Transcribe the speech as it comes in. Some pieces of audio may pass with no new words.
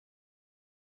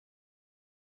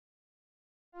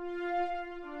This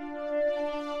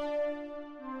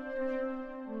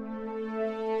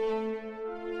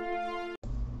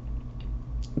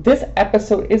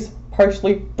episode is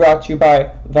partially brought to you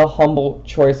by the Humble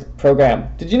Choice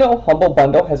program. Did you know Humble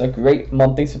Bundle has a great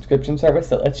monthly subscription service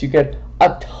that lets you get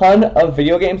a ton of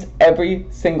video games every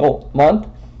single month?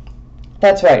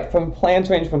 That's right, from plans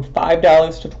range from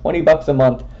 $5 to $20 a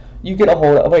month, you get a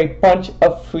hold of a bunch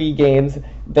of free games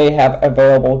they have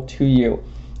available to you.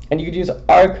 And you could use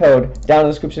our code down in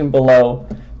the description below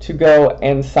to go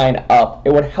and sign up.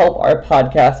 It would help our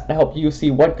podcast and help you see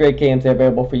what great games are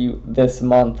available for you this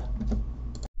month.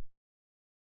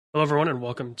 Hello, everyone, and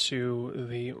welcome to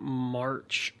the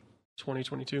March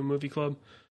 2022 Movie Club,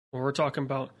 where we're talking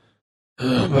about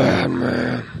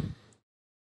Batman.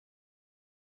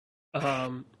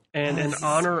 And in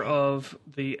honor of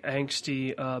the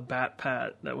angsty Bat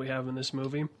Pat that we have in this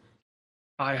movie,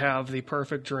 I have the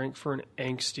perfect drink for an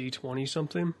angsty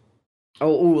 20-something.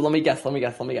 Oh, ooh, let me guess.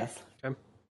 Okay.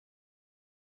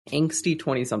 Angsty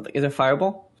 20-something. Is it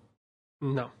Fireball?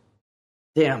 No.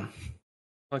 Damn.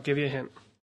 I'll give you a hint.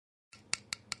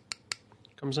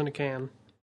 Comes in a can.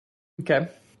 Okay.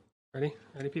 Ready,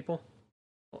 people?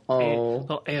 Oh.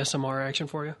 Little ASMR action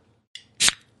for you.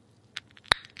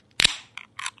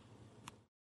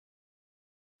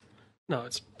 No,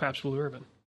 it's Pabst Blue Ribbon.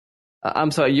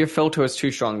 I'm sorry, your filter was too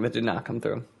strong. That did not come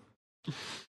through.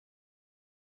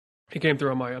 It came through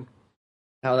on my end.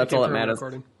 Oh, that's all that matters.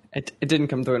 It didn't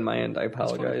come through on my end. I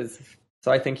apologize.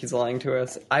 So I think he's lying to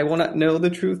us. I will not know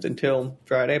the truth until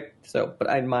Friday. But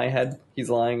in my head, he's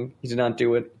lying. He did not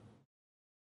do it.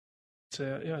 It's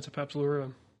a Pabst Blue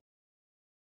Ribbon.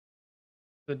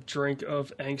 The drink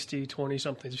of angsty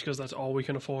 20-somethings, because that's all we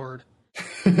can afford.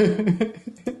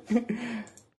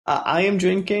 I am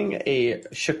drinking a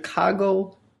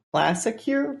Chicago Classic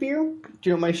here beer. Do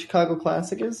you know what my Chicago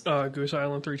Classic is? Goose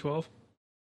Island 312.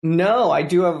 No, I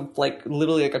do have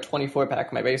literally a 24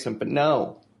 pack in my basement, but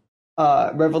no.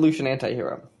 Revolution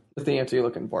Anti-Hero is the answer you're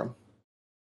looking for.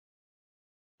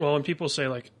 Well, when people say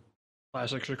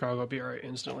classic Chicago beer, I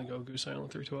instantly go Goose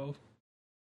Island 312.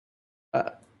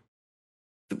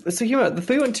 So here, the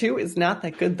 312 is not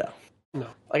that good though. No,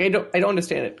 I don't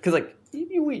understand it because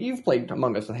you've played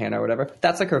Among Us with Hannah or whatever.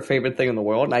 That's her favorite thing in the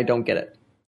world, and I don't get it.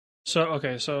 So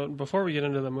before we get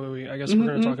into the movie, I guess we're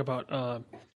going to talk about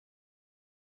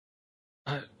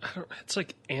it's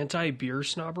anti-beer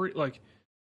snobbery. I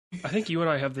think you and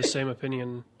I have the same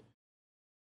opinion.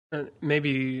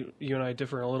 Maybe you and I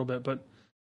differ a little bit, but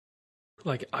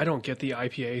I don't get the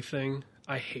IPA thing.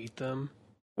 I hate them.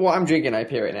 Well, I'm drinking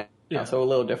IPA right now, yeah. So a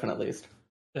little different at least.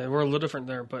 Yeah, we're a little different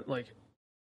there, but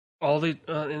all the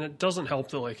and it doesn't help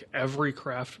that every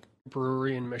craft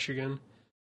brewery in Michigan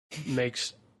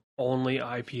makes only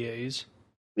IPAs.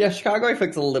 Yeah, Chicago I think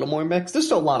is a little more mixed. There's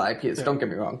still a lot of IPAs, don't get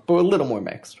me wrong, but a little more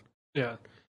mixed. Yeah.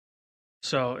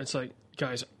 So it's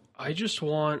guys, I just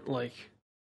want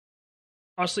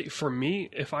honestly, for me,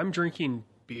 if I'm drinking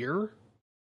beer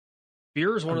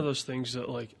is one of those things that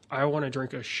I want to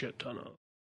drink a shit ton of.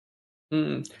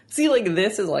 See,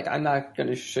 this is I'm not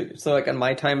gonna so in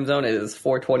my time zone it is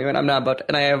 4:20, I'm not about to,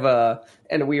 and I have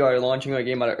and we are launching a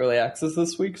game out of early access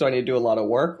this week, so I need to do a lot of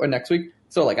work or next week.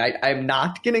 So I'm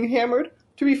not getting hammered,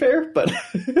 to be fair, but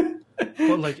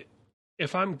well,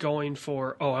 if I'm going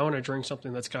for I want to drink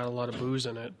something that's got a lot of booze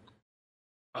in it,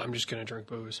 I'm just gonna drink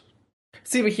booze.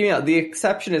 See, but hear me out. The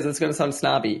exception is, it's gonna sound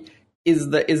snobby, is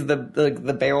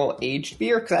the barrel aged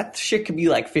beer, because that shit could be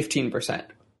 15%.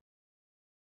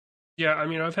 Yeah, I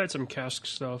mean, I've had some cask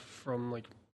stuff from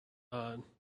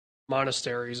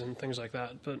monasteries and things like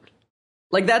that, but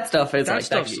that stuff is that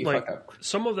stuff's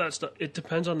some of that stuff. It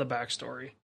depends on the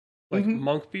backstory.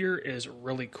 Monk beer is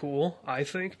really cool, I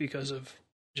think, because of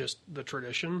just the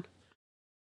tradition.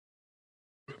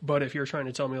 But if you're trying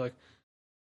to tell me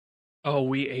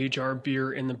we age our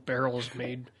beer in the barrels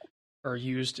made or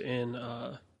used in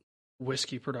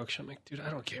whiskey production, dude,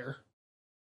 I don't care.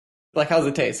 How's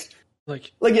it taste? Yeah,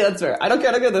 that's fair. I don't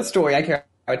care the story. I care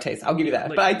how it tastes. I'll give you that.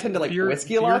 But I tend to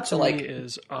whiskey a lot. To me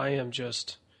is I am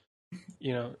just,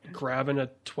 grabbing a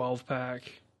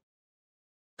 12-pack,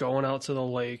 going out to the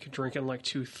lake, drinking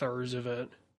 2/3 of it,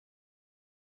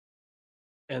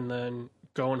 and then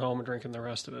going home and drinking the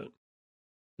rest of it.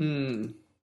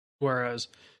 Whereas,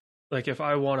 if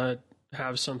I want to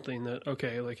have something that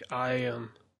I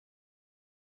am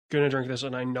gonna drink this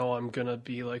and I know I'm gonna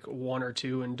be one or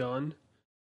two and done.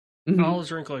 I'll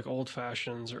drink old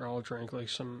fashions, or I'll drink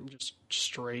some just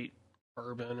straight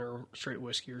bourbon or straight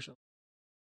whiskey or something.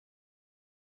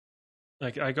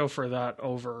 I go for that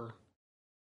over,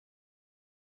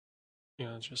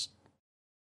 just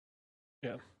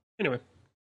yeah. Anyway,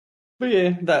 But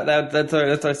yeah, that's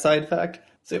our side fact.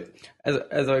 So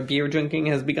as our beer drinking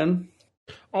has begun.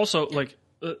 Also, like,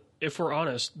 if we're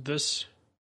honest,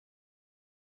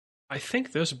 I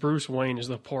think this Bruce Wayne is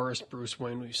the poorest Bruce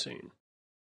Wayne we've seen.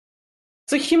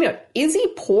 So hear me out. Is he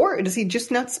poor, or does he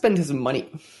just not spend his money?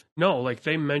 No, like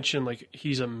they mention like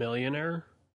he's a millionaire.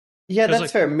 Yeah, that's like,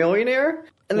 fair. Millionaire,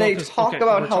 and they talk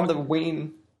about how the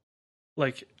Wayne.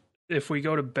 Like, if we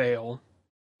go to Bale,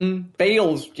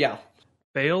 Bale's, yeah.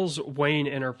 Bale's Wayne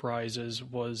Enterprises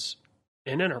was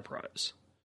an enterprise.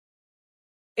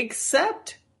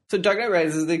 Except, so Dark Knight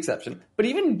Rises is the exception. But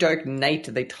even Dark Knight,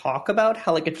 they talk about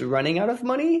how like it's running out of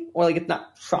money, or like it's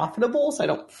not profitable. So I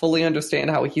don't fully understand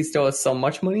how he still has so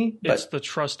much money. But it's the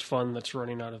trust fund that's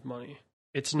running out of money.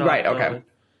 It's not right. Okay.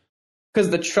 Because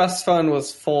the trust fund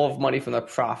was full of money from the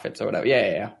profits or whatever.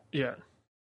 Yeah.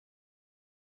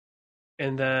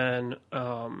 And then,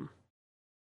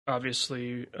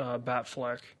 obviously,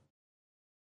 Batfleck.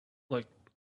 Like,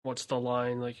 what's the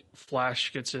line? Like,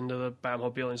 Flash gets into the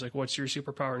Batmobile and he's like, "What's your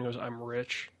superpower?" And he goes, "I'm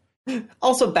rich."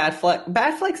 Also,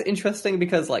 Batfleck's interesting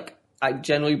because, like, I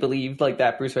generally believe like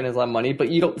that Bruce Wayne has a lot of money, but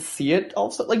you don't see it.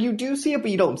 Also, like, you do see it,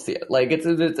 but you don't see it. Like,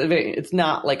 it's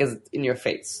not like as in your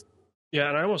face. Yeah,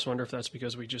 and I almost wonder if that's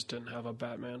because we just didn't have a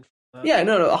Batman. Yeah,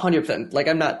 no, 100%. Like,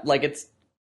 I'm not like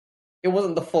it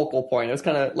wasn't the focal point. It was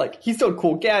kind of like he still had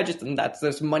cool gadgets, and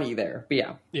there's money there. But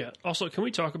yeah. Yeah. Also, can we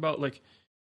talk about like,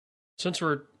 since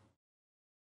we're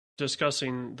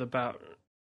discussing the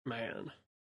Batman,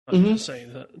 I was going to say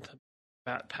the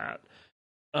Bat-Pat.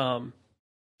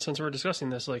 Since we're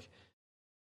discussing this, like,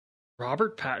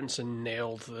 Robert Pattinson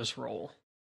nailed this role.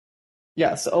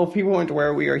 Yes. Oh, if people weren't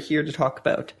aware, we are here to talk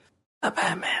about a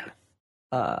Batman.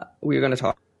 We are going to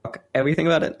talk everything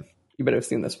about it. You better have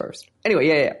seen this first. Anyway,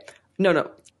 yeah.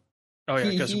 No. Oh yeah,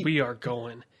 because we are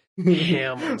going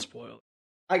ham on spoilers.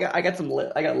 I got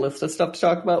a list of stuff to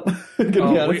talk about.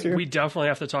 We definitely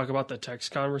have to talk about the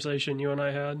text conversation you and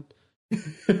I had.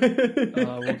 We'll get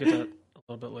that a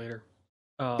little bit later.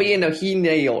 But he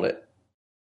nailed it.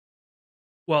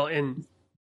 Well, and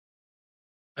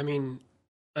I mean,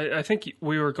 I think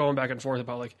we were going back and forth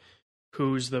about like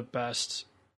who's the best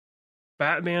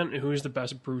Batman and who's the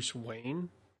best Bruce Wayne.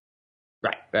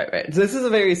 Right. So this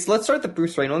is let's start the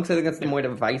Bruce Wayne one because I think that's the more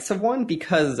divisive one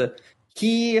because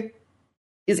he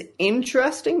is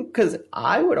interesting because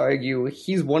I would argue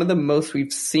he's one of the most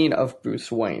we've seen of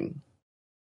Bruce Wayne.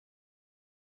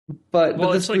 But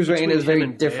this Bruce Wayne is very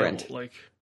different. Bale, like,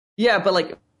 yeah, but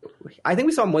like I think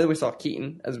we saw more than we saw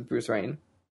Keaton as Bruce Wayne.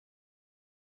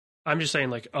 I'm just saying,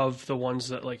 like, of the ones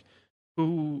that like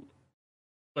who,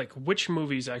 like, which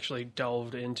movies actually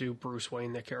delved into Bruce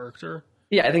Wayne the character.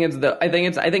 Yeah, I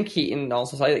think Keaton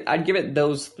also. So I'd give it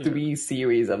those three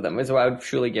series of them is what I would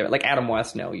truly give it. Like Adam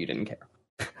West, no, you didn't care.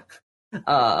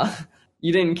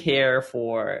 You didn't care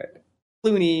for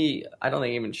Clooney. I don't think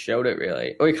he even showed it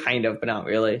really, or kind of, but not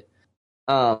really.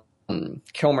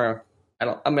 Kilmer.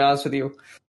 I'm be honest with you,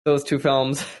 those two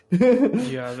films.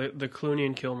 Yeah, the Clooney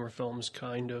and Kilmer films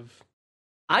kind of.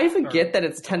 I forget that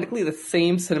it's technically the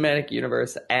same cinematic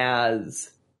universe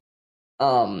as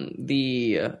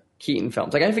the Keaton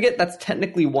films. Like I forget that's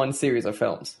technically one series of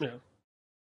films. Yeah.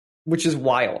 Which is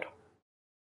wild.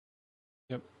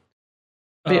 Yep.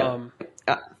 But,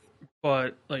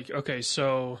 but like, okay,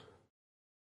 so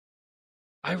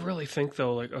I really think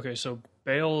though, like, okay, so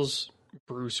Bale's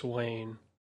Bruce Wayne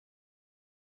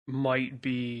might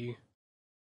be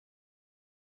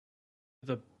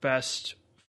the best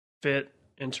fit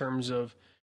in terms of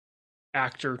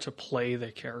actor to play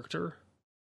the character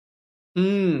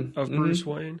of Bruce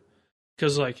Wayne.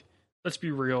 Because, like, let's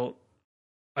be real,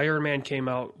 Iron Man came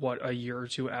out, what, a year or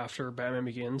two after Batman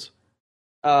Begins?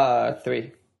 3.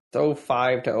 It's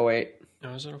 05 to 08. Oh,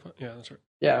 is it 05? Yeah, that's right.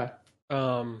 Yeah.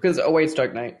 Because 08's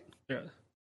Dark Knight. Yeah.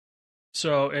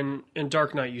 So, in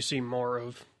Dark Knight, you see more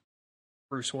of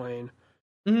Bruce Wayne.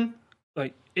 Mm-hmm.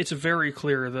 Like, it's very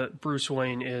clear that Bruce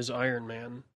Wayne is Iron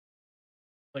Man.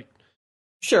 Like,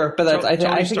 sure, but that's I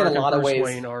think in a lot of ways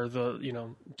Wayne are the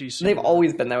DC. They've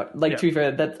always been that. Like to be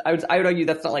fair, that I would argue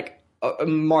that's not like a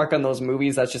mark on those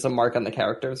movies. That's just a mark on the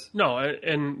characters. No,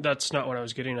 and that's not what I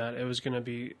was getting at. It was going to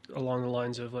be along the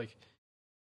lines of like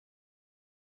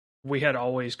we had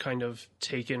always kind of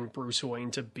taken Bruce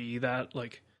Wayne to be that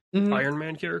like Iron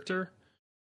Man character,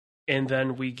 and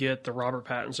then we get the Robert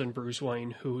Pattinson Bruce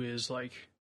Wayne who is like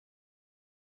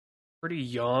pretty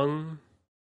young.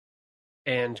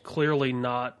 And clearly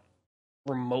not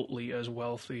remotely as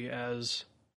wealthy as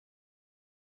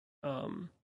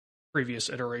previous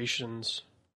iterations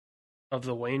of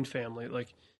the Wayne family.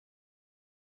 Like,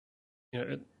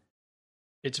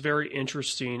 it's very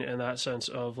interesting in that sense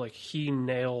of like he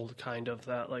nailed kind of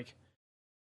that like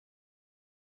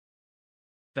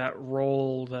that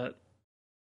role that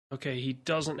okay, he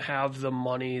doesn't have the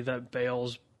money that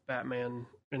Bale's Batman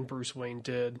and Bruce Wayne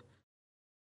did.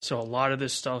 So a lot of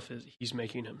this stuff is he's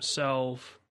making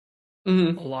himself.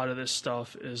 Mm-hmm. A lot of this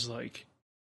stuff is like,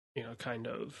 you know, kind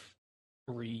of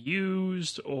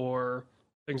reused or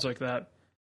things like that.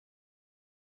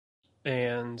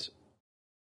 And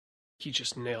he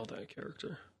just nailed that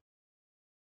character.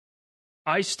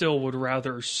 I still would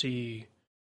rather see,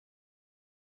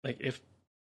 like,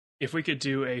 if we could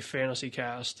do a fantasy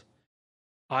cast,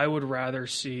 I would rather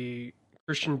see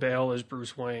Christian Bale as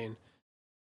Bruce Wayne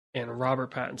and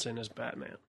Robert Pattinson as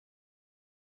Batman.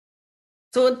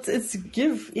 So it's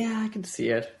give, yeah, I can see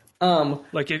it.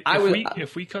 Like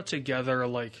if we cut together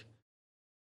like,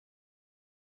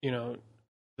 you know,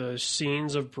 the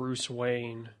scenes of Bruce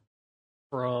Wayne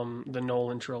from the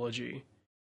Nolan trilogy,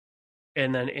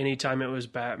 and then anytime it was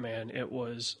Batman, it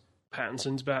was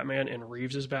Pattinson's Batman and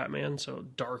Reeves's Batman, so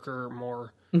darker,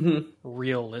 more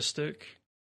realistic.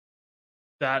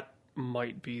 That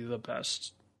might be the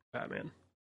best Batman.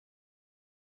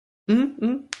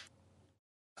 Mm-hmm.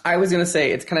 I was gonna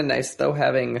say it's kind of nice though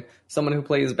having someone who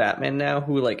plays Batman now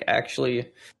who like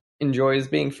actually enjoys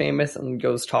being famous and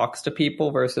goes talks to people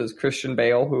versus Christian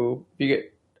Bale who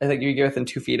I think you get within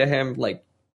 2 feet of him, like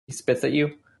he spits at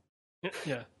you.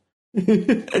 Yeah.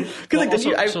 Well, like,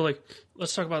 also, so like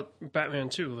let's talk about Batman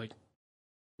too, like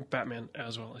Batman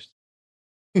as well.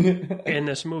 In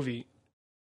this movie,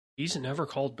 he's never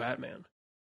called Batman.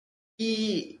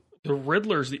 The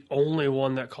Riddler's the only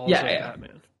one that calls him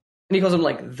Batman. And he calls him,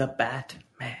 like, the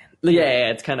Batman. Yeah,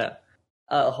 it's kind of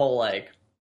a whole, like,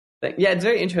 thing. Yeah, it's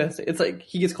very interesting. It's like,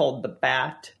 he gets called the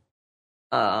Bat.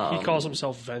 He calls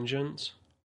himself Vengeance.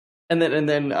 And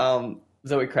then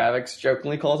Zoe Kravitz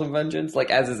jokingly calls him Vengeance,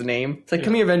 like, as his name. It's like,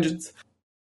 come here, Vengeance.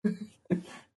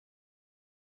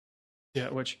 Yeah,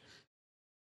 which...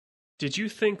 Did you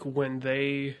think when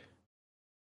they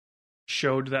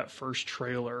showed that first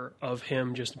trailer of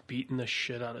him just beating the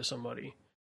shit out of somebody...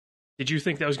 Did you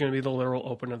think that was going to be the literal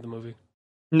open of the movie?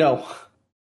 No.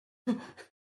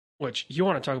 Which, you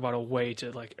want to talk about a way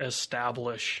to, like,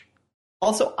 establish...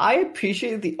 Also, I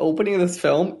appreciate the opening of this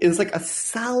film is, like, a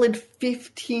solid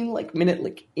 15, like, minute,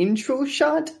 like, intro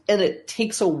shot, and it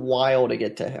takes a while to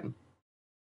get to him.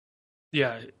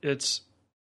 Yeah, it's...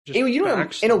 You know,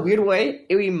 in a weird way,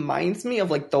 it reminds me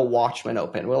of, like, the Watchmen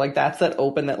open, where, like, that's that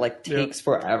open that, like, takes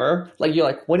forever. Like, you're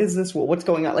like, what is this? What's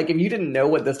going on? Like, if you didn't know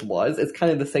what this was, it's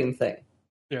kind of the same thing.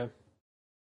 Yeah.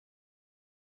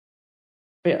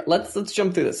 But yeah, let's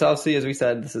jump through this. So, obviously, as we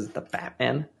said, this is The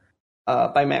Batman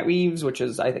by Matt Reeves, which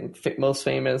is, I think, most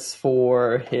famous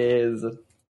for his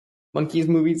Monkeys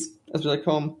movies, as we like to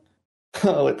call them,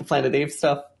 with the Planet of the Apes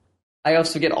stuff. I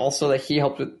also forget also that he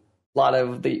helped with a lot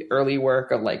of the early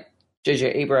work of like J.J.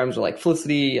 Abrams or like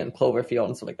Felicity and Cloverfield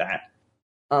and stuff like that.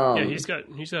 Yeah, he's got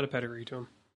a pedigree to him.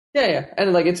 Yeah,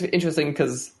 and like it's interesting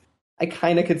because I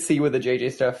kind of could see where the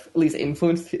J.J. stuff at least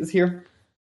influence is here.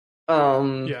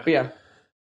 But yeah,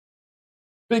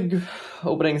 big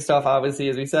opening stuff. Obviously,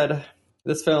 as we said,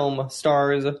 this film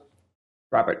stars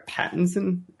Robert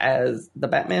Pattinson as the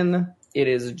Batman. It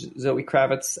is Zoe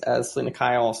Kravitz as Selina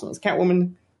Kyle, also as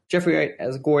Catwoman. Jeffrey Wright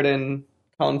as Gordon.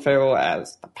 Colin Farrell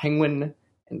as the Penguin,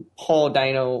 and Paul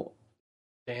Dano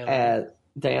as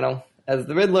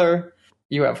the Riddler.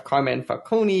 You have Carmine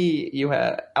Falcone. You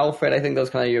have Alfred. I think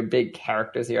those kind of your big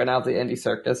characters here. And now the Andy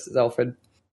Serkis is Alfred.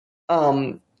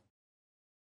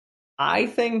 I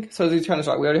think so. As we trying to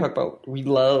start, we already talked about we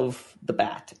love the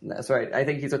Bat. That's right. I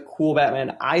think he's a cool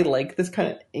Batman. I like this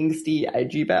kind of angsty,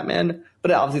 edgy Batman,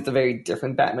 but obviously it's a very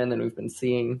different Batman than we've been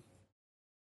seeing.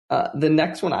 The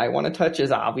next one I want to touch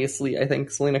is obviously, I think,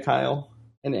 Selina Kyle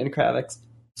and Kravitz.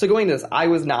 So going to this, I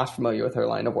was not familiar with her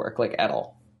line of work, like, at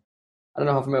all. I don't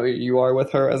know how familiar you are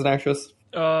with her as an actress.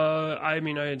 I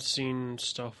mean, I had seen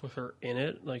stuff with her in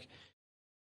it. Like,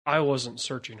 I wasn't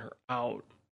searching her out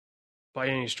by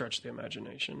any stretch of the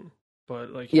imagination. But,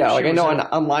 like... Yeah, like, I know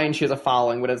online she has a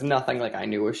following, but it's nothing like I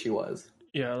knew who she was.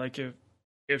 Yeah, like,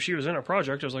 if she was in a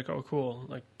project, I was like, oh, cool.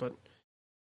 Like, but...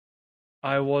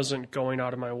 I wasn't going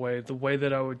out of my way. The way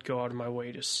that I would go out of my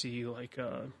way to see like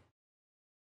a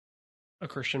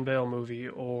Christian Bale movie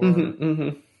or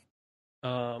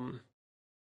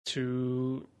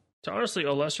to honestly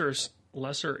a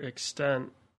lesser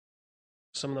extent,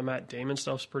 some of the Matt Damon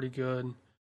stuff's pretty good.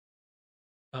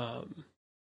 But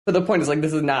the point is like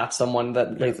this is not someone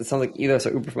that like, it sounds like either so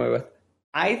uber familiar with.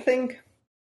 I think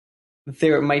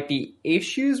there might be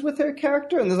issues with her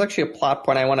character, and there's actually a plot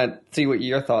point I want to see what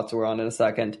your thoughts were on in a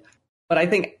second. But I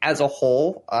think as a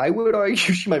whole, I would argue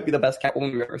she might be the best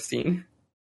Catwoman we've ever seen.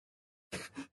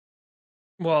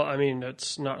 Well, I mean,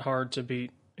 it's not hard to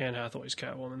beat Anne Hathaway's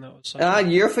Catwoman. That was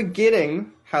You're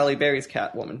forgetting Halle Berry's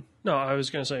Catwoman. No, I was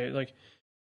going to say, like,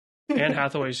 Anne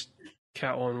Hathaway's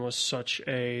Catwoman was such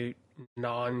a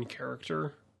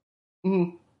non-character.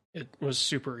 Mm-hmm. It was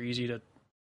super easy to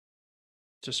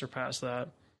surpass that.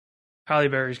 Halle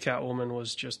Berry's Catwoman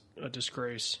was just a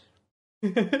disgrace.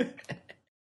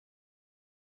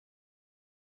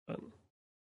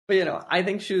 But you know, I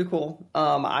think she was cool.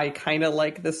 I kind of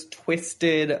like this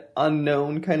twisted,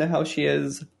 unknown kind of how she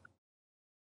is.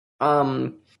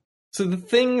 So the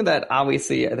thing that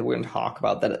obviously that we're going to talk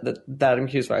about that I'm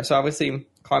curious about. So obviously,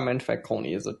 Carmine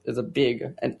Falcone is a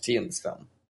big entity in this film.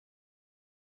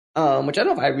 Which I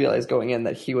don't know if I realized going in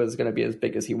that he was going to be as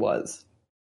big as he was,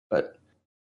 but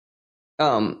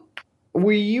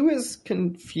were you as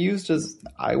confused as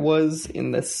I was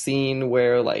in the scene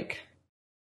where like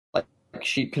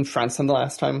she confronts him the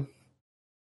last time?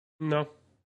 No,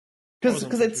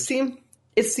 because it seemed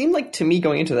like to me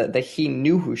going into that he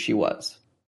knew who she was,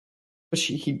 but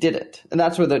he didn't, and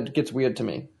that's where that gets weird to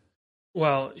me.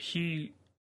 Well, he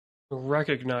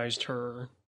recognized her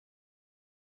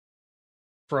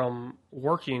from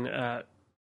working at,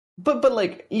 but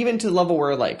like even to the level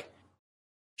where like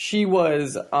she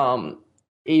was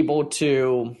able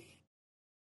to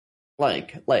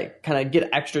like kind of get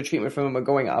extra treatment from him or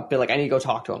going up, be like, I need to go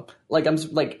talk to him. Like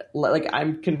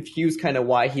I'm confused kind of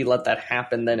why he let that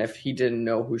happen then if he didn't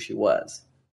know who she was.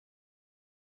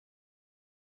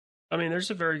 I mean,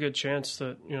 there's a very good chance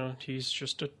that, you know, he was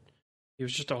just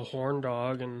a horn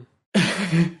dog and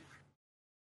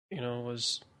you know,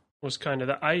 was kind of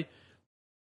that.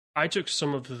 I took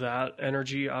some of that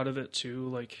energy out of it too,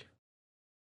 like,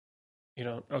 you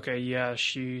know, okay, yeah,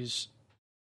 she's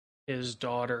his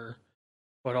daughter,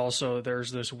 but also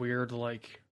there's this weird,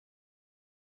 like,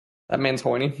 that man's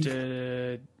horny.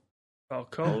 Did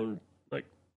Falcone like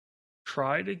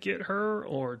try to get her,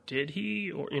 or did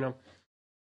he, or, you know,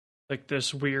 like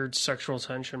this weird sexual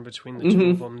tension between the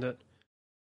two of them that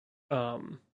I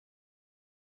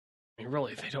mean,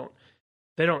 really they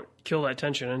don't kill that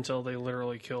tension until they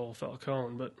literally kill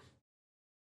Falcone. But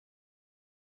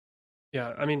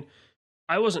yeah, I mean,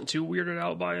 I wasn't too weirded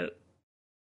out by it.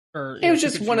 Or it was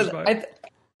just one of the,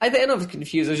 I don't know if it's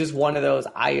confused. It was just one of those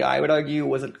I would argue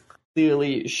wasn't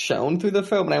clearly shown through the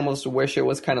film, and I almost wish it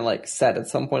was kind of like said at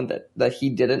some point that he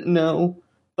didn't know.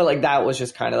 But like that was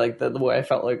just kind of like the way I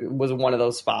felt like it was one of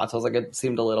those spots. I was like, it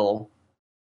seemed a little.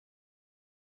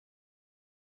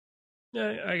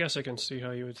 Yeah, I guess I can see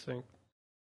how you would think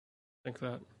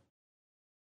that.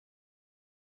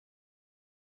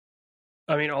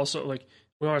 I mean, also, like,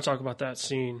 we want to talk about that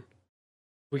scene.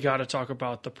 We got to talk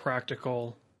about the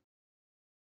practical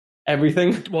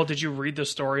everything. Well, did you read the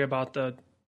story about the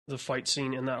fight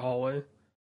scene in that hallway?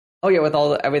 Oh yeah, with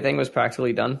everything was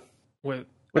practically done. With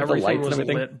everything was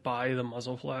lit by the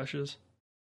muzzle flashes.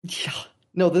 Yeah.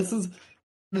 No, this is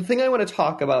the thing I want to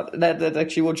talk about. That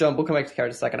actually we'll come back to character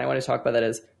in a second. I want to talk about that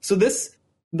is so this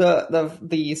the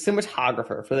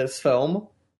cinematographer for this film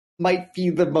might be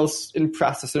the most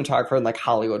impressive cinematographer in like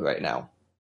Hollywood right now.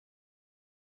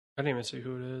 I didn't even see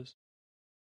who it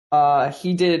is.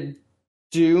 He did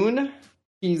Dune.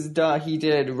 He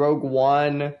did Rogue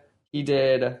One. He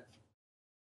did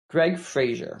Greg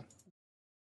Fraser.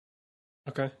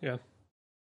 Okay, yeah.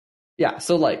 Yeah,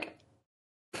 so like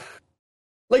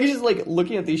just like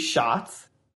looking at these shots.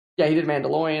 Yeah, he did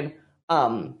Mandalorian.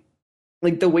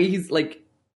 Like the way he's like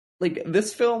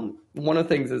this film, one of the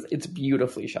things is it's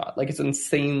beautifully shot. Like it's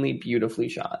insanely beautifully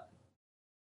shot.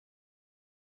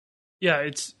 Yeah,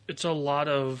 it's a lot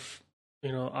of,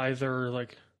 you know, either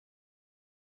like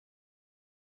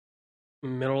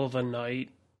middle of the night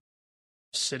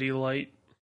city light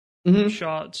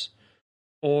shots,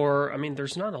 or I mean,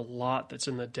 there's not a lot that's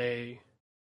in the day.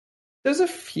 There's a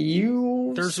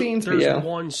few scenes. There's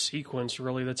one sequence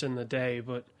really that's in the day,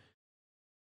 but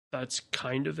that's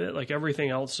kind of it. Like everything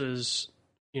else is,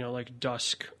 you know, like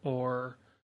dusk or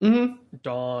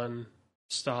dawn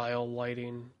style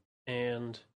lighting,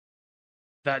 and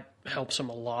that helps him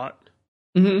a lot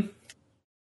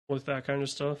with that kind of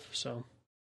stuff. So,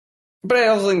 but I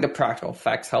also think the practical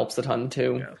effects helps a ton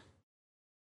too. Yeah.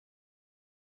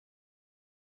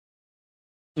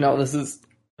 No, this is.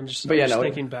 I'm just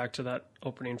thinking back to that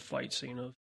opening fight scene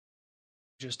of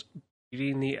just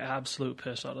beating the absolute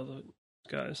piss out of the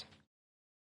guys.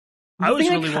 I was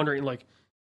really wondering, like,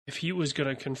 if he was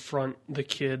going to confront the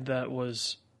kid that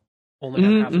was only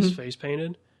had half his face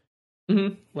painted,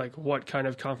 like what kind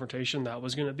of confrontation that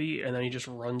was going to be, and then he just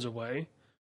runs away.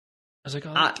 was like,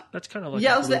 that's kind of like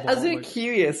I was really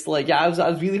curious. Like, I was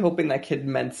really hoping that kid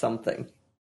meant something.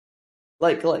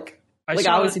 I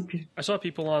saw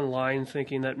people online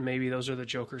thinking that maybe those are the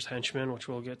Joker's henchmen, which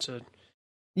we'll get to.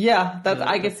 Yeah,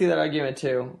 I can see that argument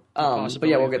too. But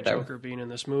yeah, we'll get there. Joker being in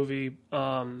this movie.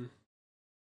 But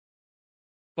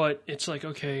it's like,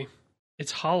 okay,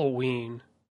 it's Halloween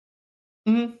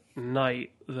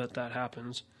night that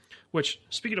happens. Which,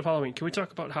 speaking of Halloween, can we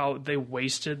talk about how they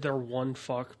wasted their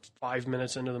 5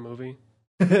 minutes into the movie?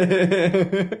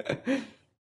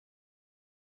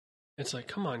 It's like,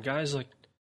 come on, guys, like,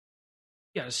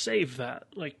 you gotta save that.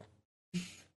 Like,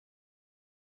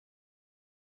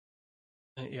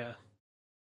 yeah.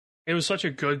 It was such a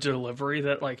good delivery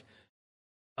that, like,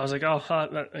 I was like, oh,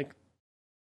 that, like,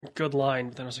 good line.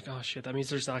 But then I was like, oh, shit, that means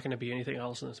there's not going to be anything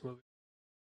else in this movie.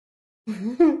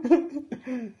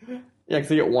 Yeah,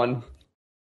 because you get one.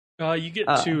 You get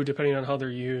two, depending on how they're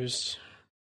used,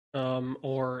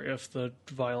 or if the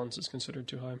violence is considered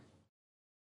too high.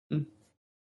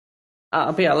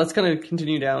 But yeah, let's kind of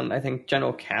continue down, I think,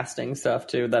 general casting stuff,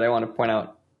 too, that I want to point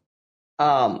out.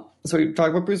 So we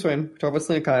talked about Bruce Wayne, we talked about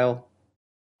Selina Kyle.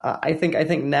 I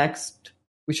think next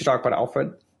we should talk about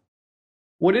Alfred.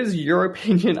 What is your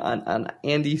opinion on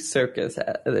Andy Serkis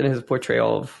in his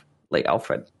portrayal of, like,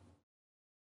 Alfred?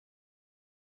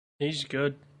 He's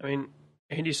good. I mean,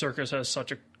 Andy Serkis has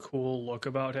such a cool look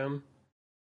about him.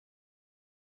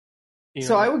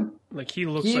 I would like, he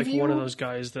looks like one of those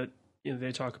guys that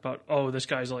they talk about. Oh, this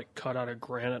guy's like cut out of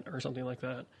granite or something like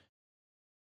that.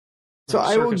 So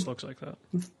Serkis looks like that.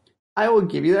 I will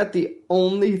give you that. The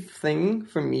only thing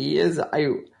for me is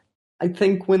I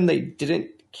think when they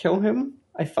didn't kill him,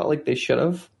 I felt like they should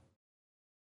have.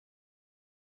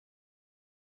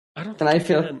 I don't think I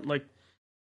feel like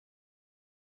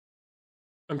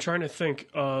I'm trying to think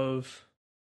of,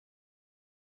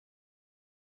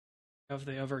 have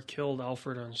they ever killed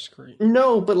Alfred on screen?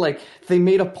 No, but like they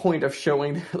made a point of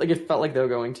showing, like it felt like they were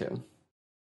going to.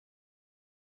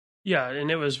 Yeah,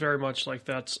 and it was very much like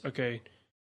that's okay.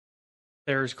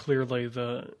 There's clearly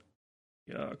the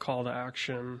call to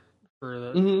action for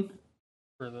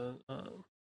the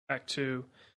Act 2,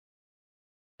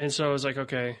 and so I was like,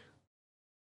 okay.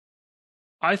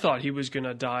 I thought he was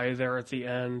gonna die there at the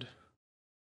end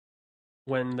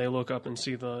when they look up and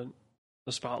see the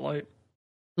spotlight.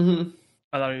 I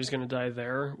thought he was gonna die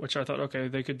there, which I thought, okay,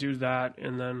 they could do that,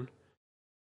 and then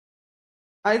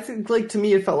I think, like, to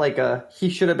me, it felt like he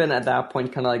should have been at that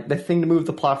point kind of like the thing to move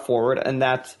the plot forward, and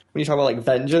that's when you talk about, like,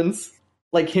 vengeance,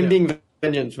 like him being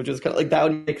vengeance, which is kind of like, that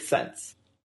would make sense.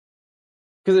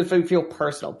 Because if I feel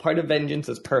personal, part of vengeance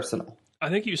is personal. I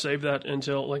think you save that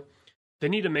until, like, they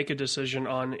need to make a decision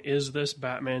on, is this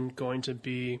Batman going to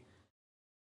be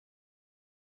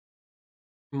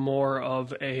more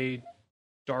of a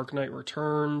Dark Knight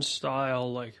Returns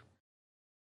style, like,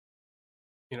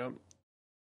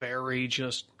 very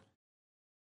just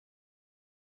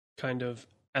kind of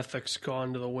ethics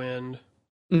gone to the wind,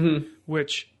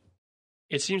 which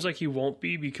it seems like he won't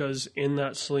be, because in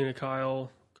that Selina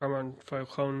Kyle Carmine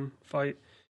Falcone fight,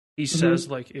 he says,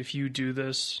 like, if you do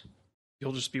this,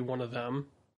 you'll just be one of them.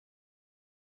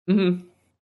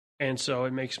 And so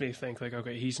it makes me think, like,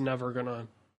 okay, he's never gonna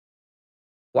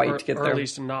get there, or at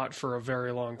least not for a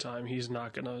very long time. He's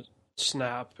not gonna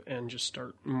snap and just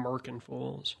start murking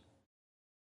fools.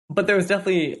 But there was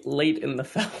definitely late in the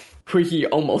film where he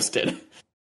almost did.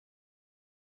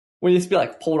 When he just be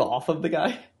like pulled off of the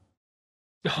guy.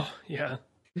 Oh, yeah.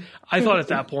 I thought at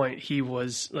that point he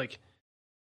was like,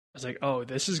 I was like, oh,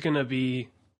 this is going to be,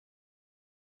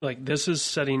 like, this is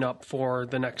setting up for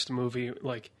the next movie.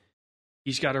 Like,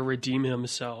 he's got to redeem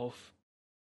himself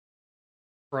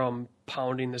from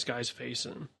pounding this guy's face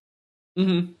in.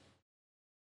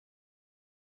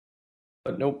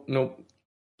 But nope.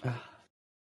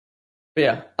 But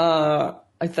yeah,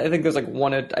 I think there's like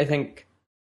one. I think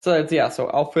so. So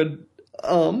Alfred.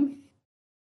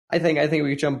 I think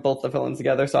we jump both the villains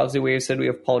together. So obviously we said we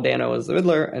have Paul Dano as the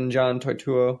Riddler and John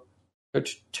Turturro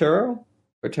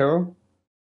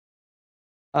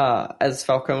as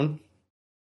Falcone.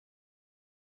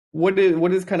 What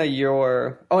is kind of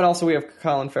your? Oh, and also we have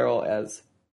Colin Farrell as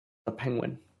the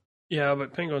Penguin. Yeah,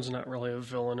 but Penguin's not really a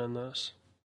villain in this.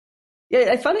 Yeah,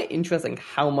 I found it interesting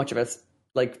how much of a,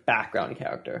 like, background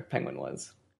character Penguin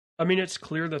was. I mean, it's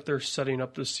clear that they're setting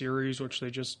up the series, which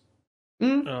they just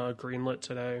greenlit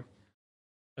today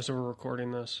as we're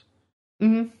recording this.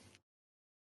 And,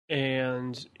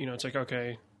 it's like,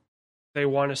 okay, they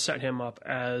want to set him up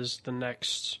as the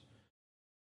next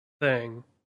thing.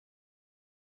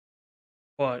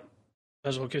 But,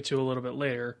 as we'll get to a little bit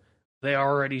later, they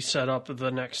already set up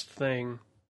the next thing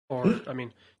Or, I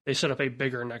mean, they set up a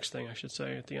bigger next thing, I should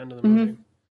say, at the end of the movie.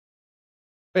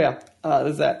 But yeah,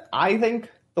 there's that. I think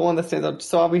the one that stands out,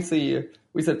 so obviously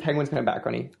we said Penguin's kind of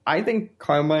backgroundy. I think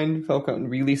Carmine Falcone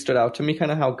really stood out to me,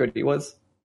 kind of how good he was.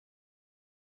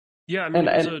 Yeah, I mean,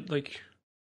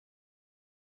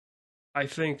 I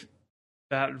think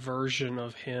that version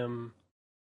of him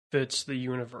fits the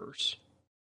universe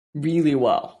really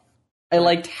well. I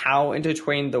liked how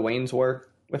intertwined the Waynes were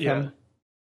with him,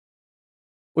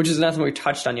 which is nothing we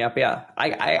touched on yet. But yeah,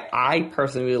 I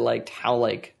personally really liked how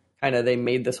like kind of they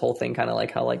made this whole thing kind of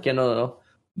like how like the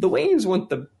Waynes weren't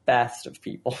the best of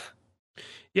people.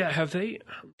 Yeah, have they?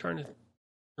 I'm trying to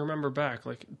remember back.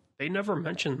 Like they never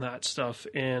mentioned that stuff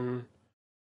in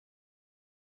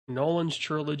Nolan's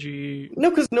trilogy. No,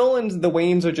 because the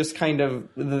Waynes are just kind of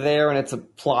there, and it's a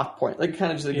plot point. Like,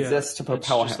 kind of just exists to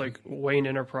propel it's just him. like Wayne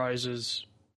Enterprises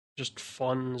just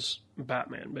funds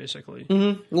Batman, basically.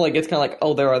 Mm-hmm. Like, it's kind of like,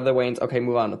 oh, there are the Waynes. Okay,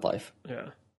 move on with life. Yeah.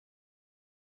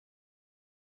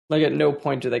 Like, at no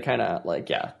point do they kind of,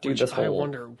 do this whole... I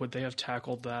wonder, would they have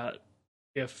tackled that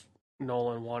if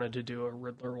Nolan wanted to do a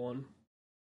Riddler one?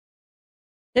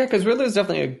 Yeah, because Riddler's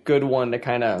definitely a good one to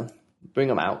kind of bring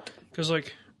him out. Because,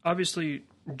 like, obviously,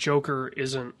 Joker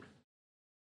isn't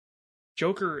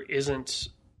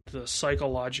the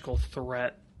psychological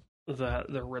threat that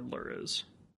the Riddler is.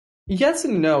 Yes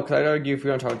and no, because I'd argue if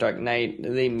you're going to talk Dark Knight,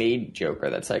 they made Joker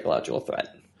that psychological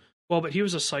threat. Well, but he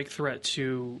was a psych threat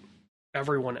to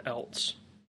everyone else.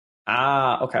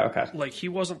 Ah, okay. Like, he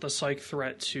wasn't the psych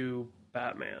threat to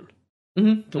Batman.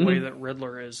 Mm-hmm. The way that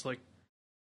Riddler is. Like,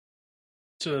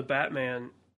 to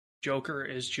Batman, Joker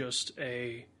is just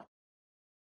a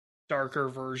darker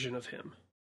version of him.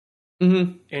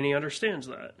 Mm-hmm. And he understands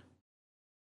that.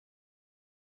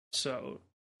 So,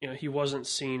 he wasn't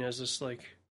seen as this, like,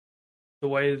 the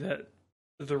way that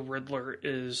the Riddler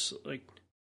is, like,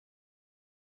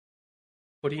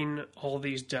 putting all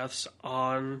these deaths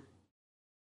on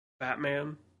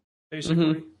Batman,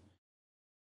 basically.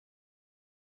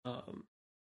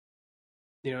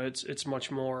 It's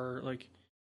much more, like,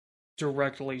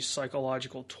 directly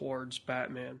psychological towards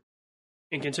Batman.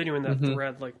 And continuing that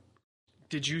thread, like,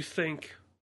 did you think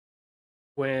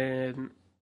when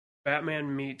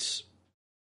Batman meets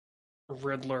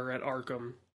Riddler at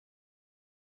Arkham,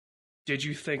 did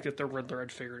you think that the Riddler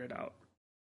had figured it out?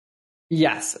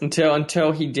 Yes,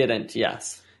 until he didn't,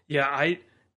 yes. Yeah, I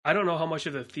don't know how much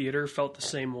of the theater felt the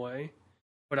same way,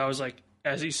 but I was like,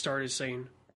 as he started saying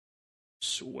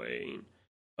Swain,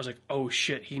 I was like, oh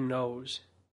shit, he knows.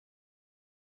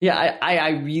 Yeah, I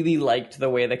really liked the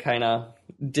way they kind of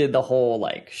did the whole,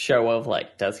 like, show of,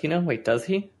 like, does he know? Wait, does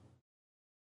he?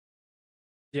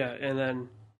 Yeah, and then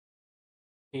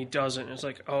he doesn't. It's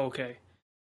like, oh, okay.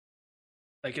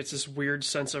 Like, it's this weird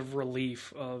sense of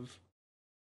relief of,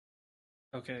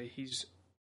 okay, he's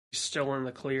still in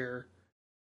the clear.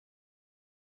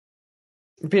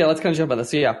 But yeah, let's kind of jump on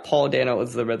this. So yeah, Paul Dano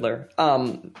is the Riddler.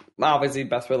 Obviously,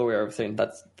 best Riddler we've ever seen.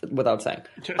 That's without saying.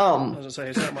 I was going to say,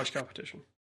 it's not much competition.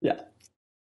 Yeah.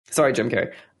 Sorry, Jim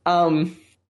Carrey.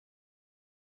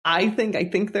 I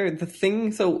think they're the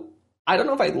thing. So I don't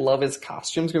know if I love his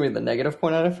costume's going to be the negative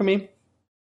point on it for me.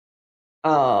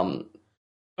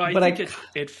 I think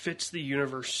it fits the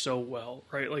universe so well,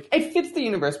 right? Like, it fits the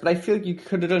universe, but I feel like you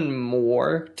could have done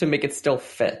more to make it still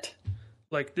fit.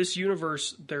 Like, this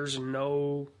universe, there's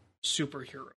no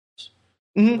superheroes,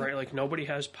 right? Like, nobody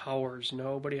has powers.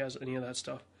 Nobody has any of that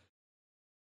stuff.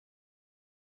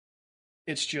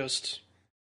 It's just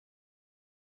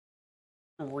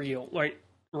real, right?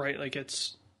 Like,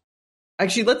 it's...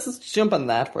 Actually, let's jump on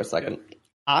that for a second. Yeah.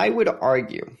 I would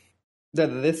argue that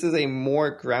this is a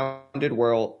more grounded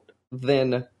world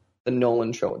than the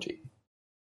Nolan trilogy.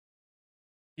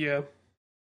 Yeah.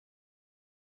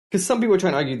 Because some people are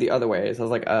trying to argue the other way. So I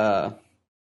was like,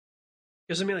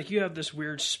 Because, I mean, like, you have this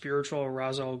weird spiritual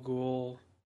Ra's al Ghul.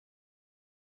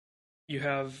 You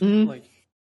have, like...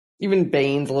 Even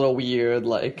Bane's a little weird,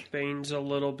 like... Bane's a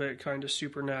little bit kind of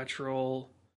supernatural.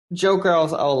 Joker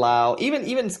I'll allow.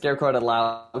 Even Scarecrow I'd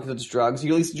allow because it's drugs.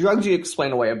 At least drugs you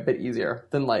explain away a bit easier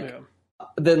than,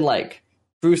 like,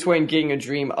 Bruce Wayne getting a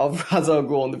dream of Ra's al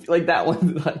Ghul. And like, that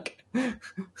one, like...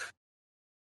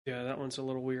 Yeah, that one's a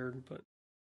little weird, but...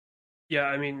 Yeah,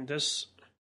 I mean, this...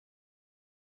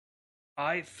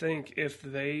 I think if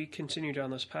they continue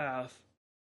down this path,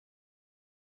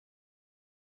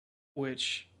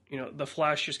 which, The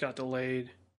Flash just got delayed.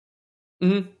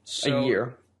 So a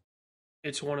year.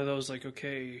 It's one of those, like,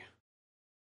 okay,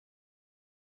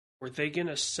 were they going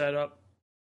to set up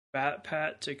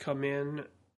Bat-Pat to come in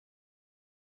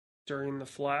during The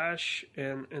Flash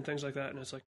and things like that? And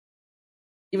it's like,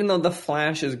 even though the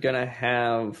Flash is gonna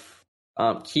have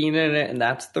Keenan in it, and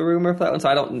that's the rumor for that one. So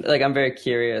I don't like. I'm very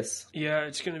curious. Yeah,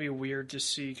 it's gonna be weird to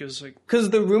see because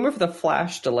the rumor for the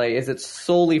Flash delay is it's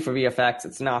solely for VFX.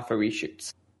 It's not for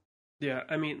reshoots. Yeah,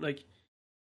 I mean, like,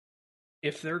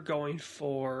 if they're going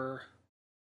for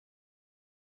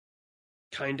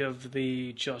kind of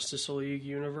the Justice League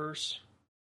universe,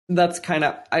 that's kind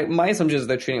of my assumption is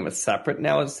they're treating them as separate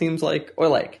now. It seems like, or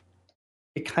like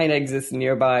it kind of exists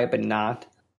nearby, but not.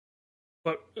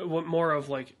 But what more of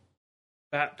like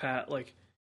Bat-Pat, like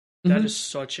that is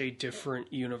such a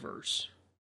different universe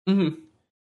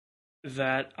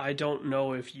that I don't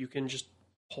know if you can just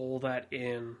pull that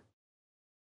in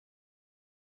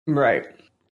right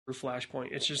through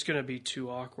Flashpoint. It's just going to be too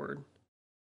awkward.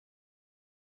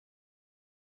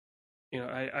 You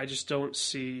know, I just don't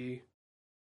see.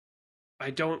 I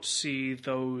don't see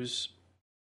those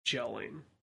gelling.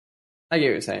 I get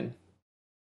what you're saying.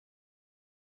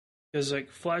 Because like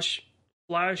Flash,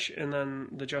 and then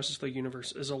the Justice League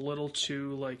universe is a little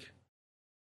too like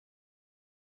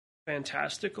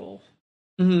fantastical.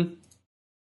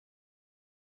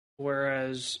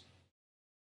 Whereas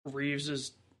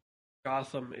Reeves's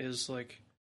Gotham is like,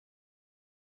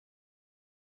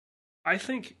 I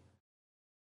think.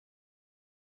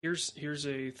 Here's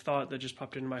a thought that just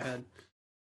popped into my head.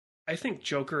 I think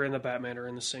Joker and the Batman are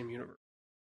in the same universe.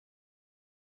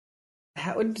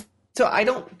 So I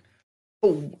don't.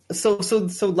 Oh, so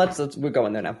let's we're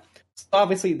going there now. So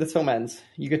obviously, this film ends.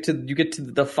 You get to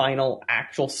the final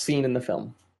actual scene in the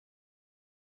film,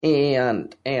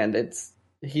 and it's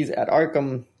he's at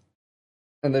Arkham,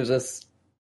 and there's this,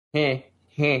 right?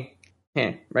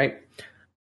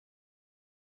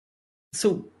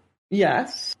 So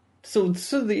yes. So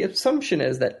the assumption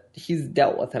is that he's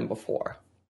dealt with him before.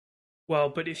 Well,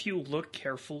 but if you look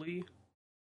carefully,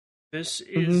 this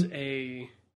is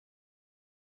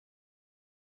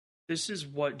this is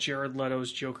what Jared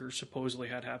Leto's Joker supposedly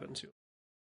had happened to.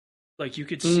 Like, you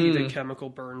could see the chemical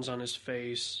burns on his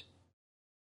face.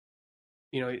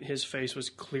 You know, his face was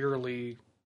clearly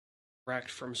wrecked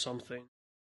from something.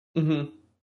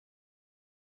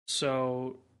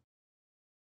 So,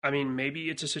 I mean, maybe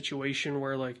it's a situation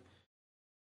where, like,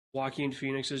 Joaquin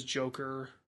Phoenix's Joker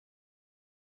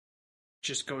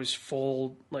just goes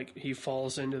full, like, he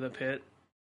falls into the pit.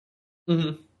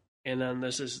 And then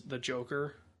this is the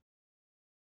Joker.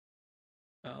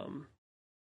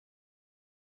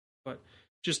 But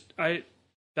just,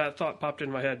 that thought popped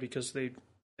in my head because they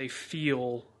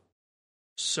feel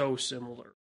so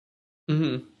similar.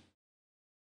 I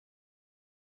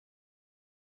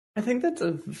think that's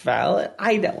a valid.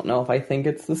 I don't know if I think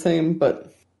it's the same,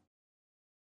 but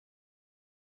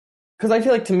because I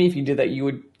feel like to me, if you did that, you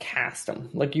would cast him.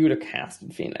 Like you would have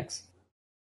casted Phoenix.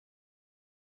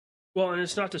 Well, and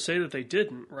it's not to say that they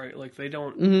didn't, right? Like they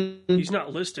don't. He's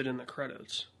not listed in the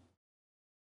credits,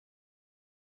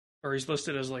 or he's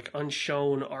listed as like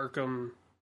unshown Arkham.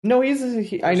 No,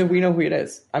 I know. We know who it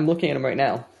is. I'm looking at him right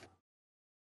now.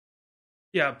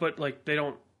 Yeah, but like they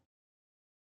don't.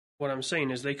 What I'm saying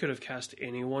is they could have cast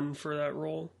anyone for that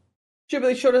role. Sure, but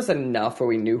they showed us enough where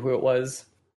we knew who it was.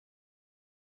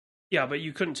 Yeah, but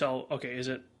you couldn't tell, okay, is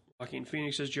it Joaquin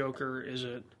Phoenix's Joker? Is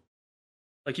it...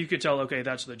 Like, you could tell, okay,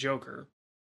 that's the Joker.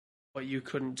 But you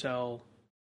couldn't tell,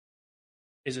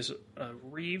 is this a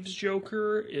Reeves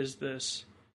Joker? Is this...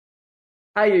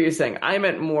 I hear you saying. I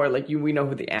meant more like we know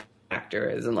who the actor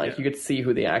is, and like you could see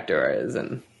who the actor is,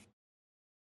 and...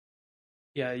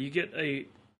 Yeah, you get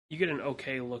an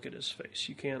okay look at his face.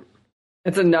 You can't...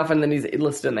 It's enough, and then he's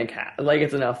listed in the cast. Like,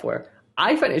 it's enough where...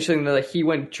 I find it interesting that he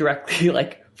went directly,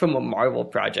 like, from a Marvel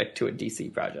project to a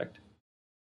DC project.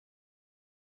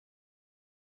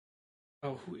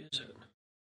 Oh, who is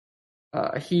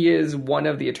it? He is one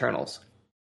of the Eternals.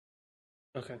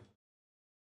 Okay.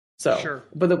 So, sure.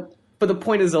 But the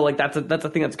point is, though, like, that's a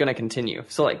thing that's going to continue.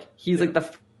 So, like, he's, like,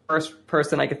 the first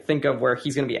person I could think of where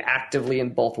he's going to be actively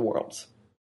in both worlds.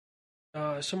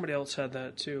 Somebody else had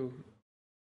that, too.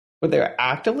 But they're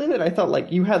actively in it? I thought,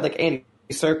 like, you had, like, Andy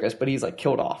Serkis, but he's like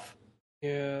killed off.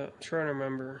 Yeah, I'm trying to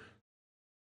remember.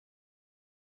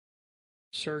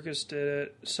 Serkis did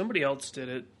it. Somebody else did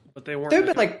it, but they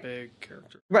weren't like a big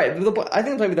character. Right. I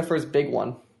think it's maybe the first big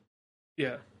one.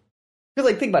 Yeah.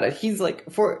 Because, like, think about it. He's like,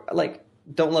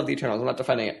 don't love the Eternals. I'm not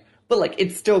defending it, but like,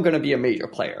 it's still going to be a major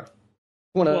player.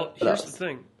 Well, here's the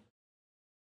thing.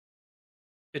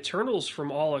 Eternals,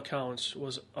 from all accounts,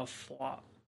 was a flop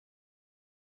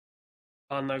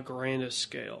on the grandest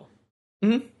scale.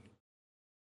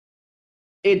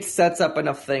 It sets up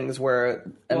enough things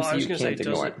where MCU can't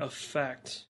ignore it. Does it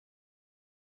affect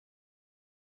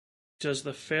does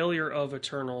the failure of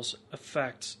Eternals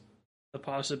affect the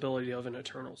possibility of an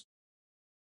Eternals?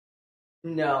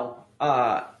 No.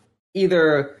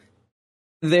 Either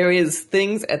there is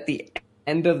things at the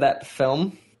end of that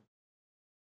film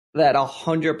that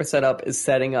 100% up is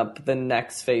setting up the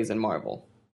next phase in Marvel.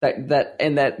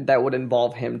 That would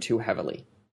involve him too heavily.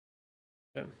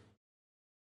 Okay.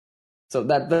 So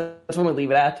that's when we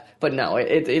leave it at. But no,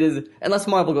 it is, unless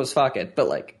Marvel goes fuck it. But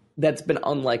like that's been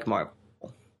unlike Marvel.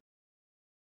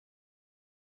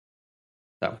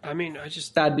 So I mean, I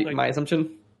just that'd be my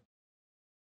assumption.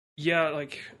 Yeah,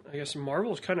 like I guess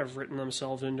Marvel's kind of written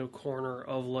themselves into a corner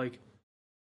of like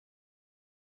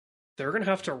they're gonna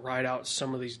have to ride out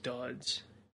some of these duds.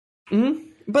 Mm-hmm.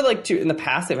 But like in the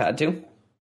past they've had to.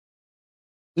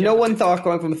 Yeah, no one thought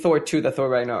going from Thor 2 to Thor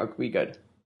Ragnarok would be good.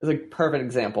 It's a perfect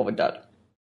example of a dud.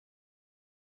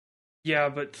 Yeah,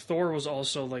 but Thor was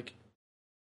also like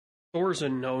Thor's a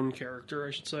known character,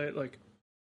 I should say. Like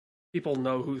people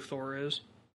know who Thor is.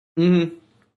 Mm-hmm.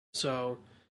 So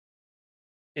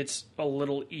it's a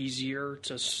little easier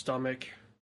to stomach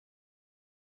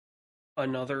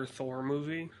another Thor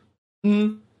movie.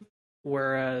 Mm-hmm.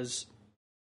 Whereas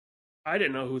I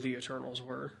didn't know who the Eternals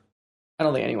were. I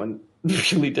don't think anyone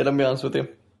really did, I'll be honest with you.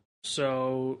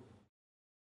 So,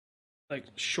 like,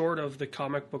 short of the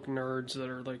comic book nerds that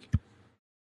are, like,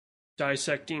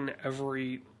 dissecting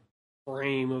every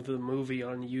frame of the movie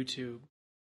on YouTube,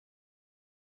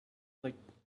 like,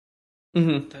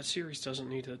 that series doesn't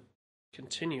need to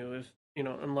continue if,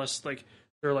 unless, like,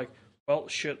 they're like, well,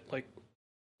 shit, like,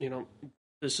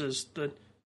 this is the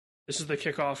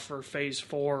kickoff for phase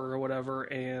 4 or whatever,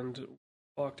 and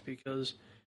fucked because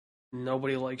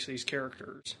nobody likes these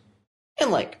characters.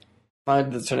 And like,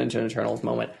 this turned into an Eternals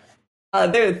moment.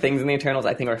 There are things in the Eternals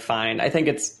I think are fine. I think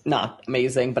it's not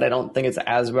amazing, but I don't think it's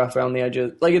as rough around the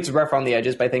edges. Like, it's rough around the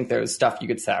edges, but I think there's stuff you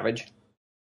could salvage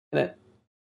in it.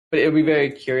 But it would be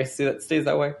very curious to see that stays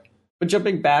that way. But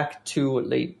jumping back to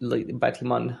late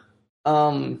Batiman,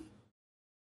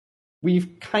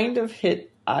 we've kind of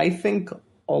hit, I think,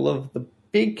 all of the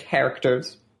big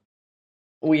characters.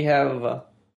 We have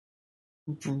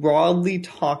broadly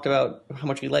talked about how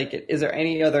much we like it. Is there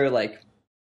any other like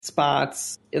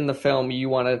spots in the film you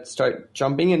want to start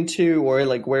jumping into, or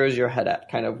like where is your head at?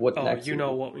 Kind of what next? You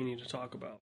know what we need to talk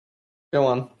about. Go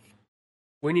on.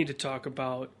 We need to talk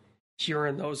about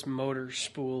hearing those motors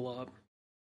spool up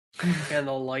and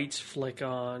the lights flick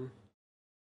on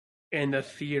and the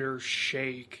theater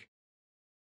shake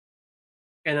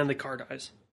and then the car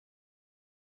dies.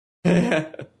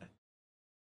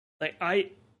 Like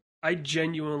I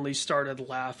genuinely started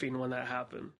laughing when that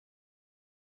happened.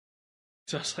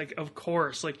 So I was like, of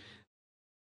course, like,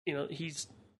 he's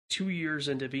 2 years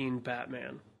into being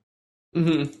Batman.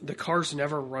 Mm-hmm. The car's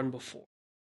never run before.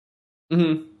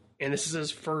 Mm-hmm. And this is his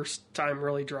first time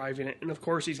really driving it. And of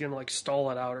course he's going to like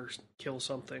stall it out or kill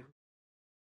something.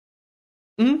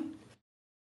 Mm-hmm.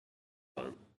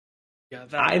 But, yeah,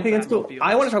 I think it's cool.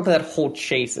 I want to talk about that whole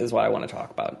chase is what I want to talk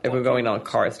about. If we're going on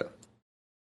car stuff.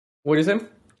 What is it?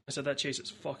 I said that chase is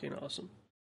fucking awesome.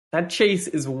 That chase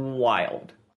is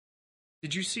wild.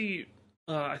 Did you see,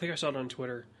 I think I saw it on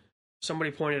Twitter,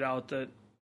 somebody pointed out that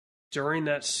during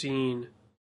that scene,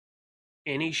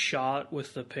 any shot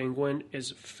with the Penguin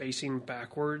is facing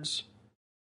backwards,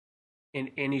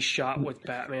 and any shot with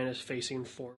Batman is facing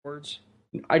forwards.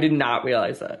 I did not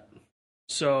realize that.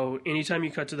 So anytime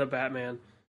you cut to the Batman,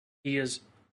 he is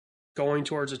going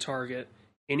towards a target.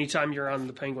 Anytime you're on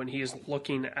the Penguin, he is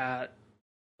looking at,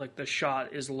 like the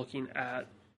shot is looking at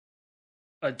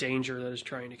a danger that is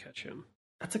trying to catch him.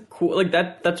 That's a cool, like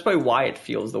that's probably why it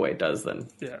feels the way it does then.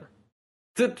 Yeah.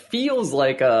 It feels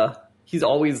like he's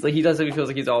always, like, he feels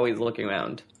like he's always looking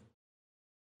around.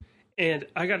 And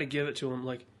I got to give it to him,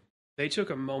 like, they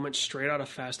took a moment straight out of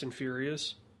Fast and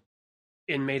Furious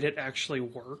and made it actually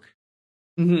work.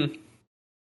 Mm-hmm.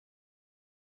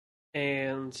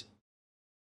 And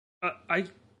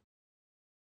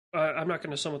I'm not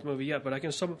going to sum up the movie yet, but I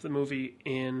can sum up the movie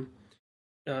in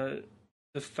the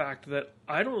fact that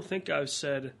I don't think I've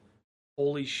said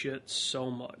 "holy shit"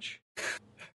 so much.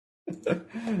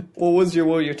 What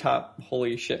were your top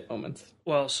holy shit moments?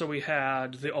 Well, so we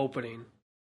had the opening,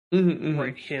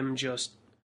 right? Him just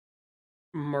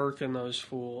murking those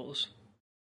fools.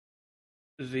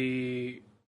 The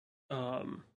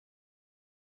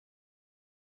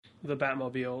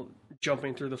Batmobile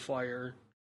jumping through the fire.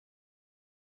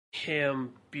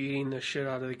 Him beating the shit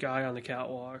out of the guy on the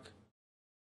catwalk.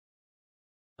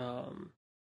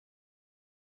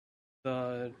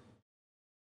 There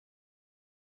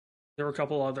were a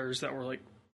couple others that were like,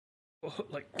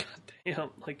 god damn,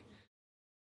 like,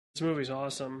 this movie's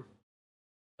awesome.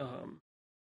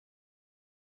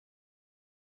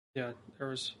 Yeah,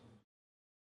 there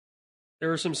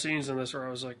were some scenes in this where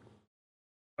I was like,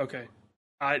 okay,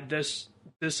 this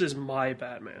is my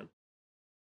Batman.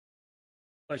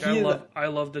 Like I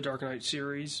love the Dark Knight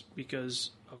series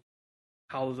because of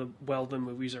how the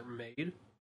movies are made,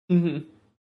 and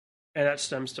that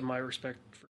stems to my respect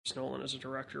for Chris Nolan as a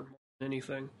director more than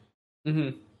anything.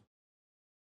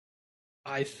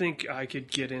 I think I could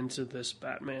get into this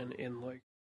Batman in like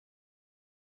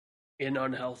an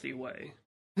unhealthy way.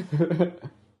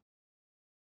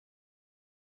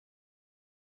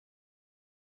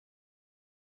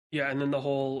 Yeah, and then the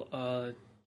whole I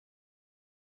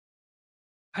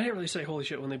didn't really say holy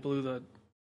shit when they blew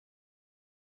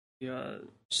the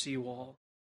seawall.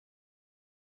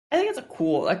 I think it's a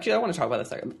cool. Actually, I want to talk about this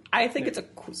a second. I think it's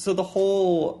so the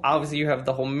whole, obviously you have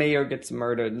the whole mayor gets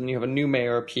murdered, and you have a new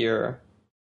mayor appear,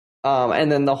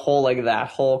 and then the whole like that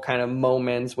whole kind of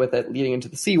moments with it leading into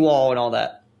the seawall and all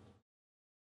that.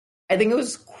 I think it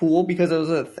was cool because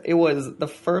it was the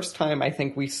first time I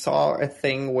think we saw a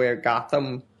thing where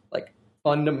Gotham like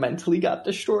fundamentally got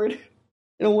destroyed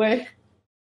in a way,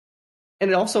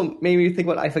 and it also made me think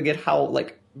about, I forget how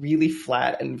like really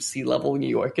flat and sea level New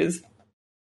York is.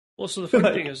 Well, so the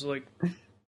funny thing is, like,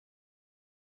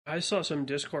 I saw some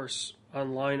discourse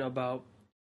online about,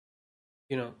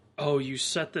 oh, you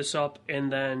set this up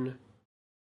and then,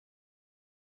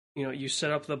 you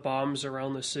set up the bombs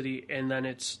around the city and then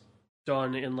it's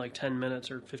done in like 10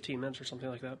 minutes or 15 minutes or something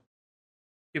like that.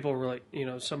 People were like,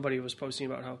 somebody was posting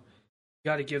about how you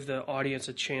got to give the audience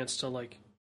a chance to like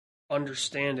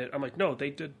understand it. I'm like, no, they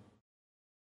did.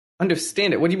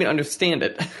 Understand it? What do you mean understand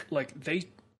it? Like,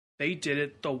 they did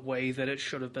it the way that it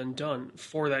should have been done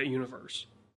for that universe.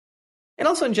 And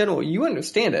also in general, you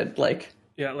understand it. Like,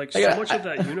 yeah, like so much of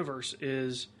that universe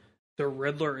is the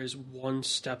Riddler is one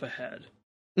step ahead.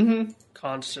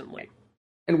 Constantly.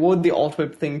 And what would the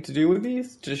ultimate thing to do with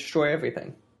these? To destroy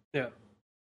everything. Yeah.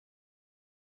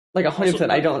 Like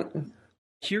 100%. I don't.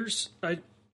 Here's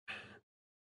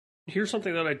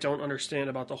something that I don't understand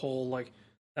about the whole, like,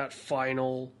 that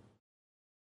final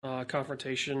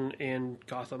confrontation in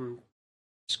Gotham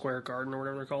Square Garden or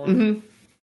whatever they're calling it.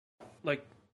 Like,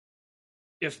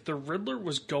 if the Riddler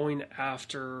was going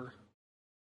after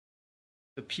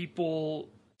the people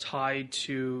tied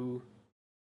to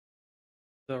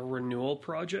the Renewal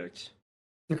Project,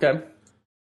 okay,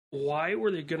 why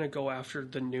were they going to go after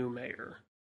the new mayor?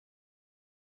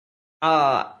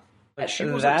 Like, she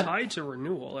wasn't tied to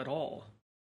Renewal at all.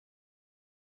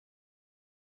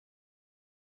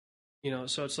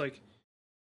 So it's like,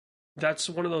 that's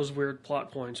one of those weird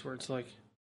plot points where it's like,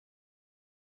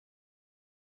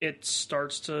 it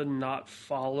starts to not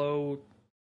follow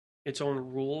its own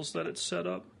rules that it's set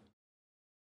up.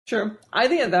 Sure. I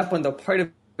think at that point, though, part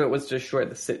of it was to destroy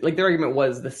the city. Like, the argument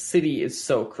was the city is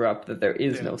so corrupt that there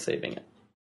is no saving it.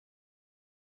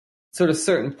 So at a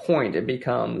certain point, it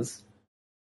becomes...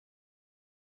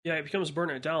 Yeah, it becomes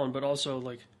burn it down, but also,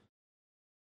 like,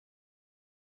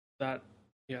 that,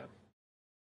 yeah.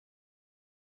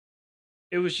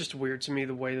 It was just weird to me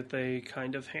the way that they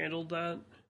kind of handled that.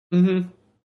 I don't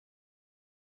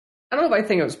know if I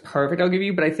think it was perfect, I'll give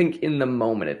you, but I think in the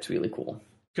moment it's really cool.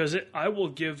 Because I will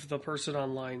give the person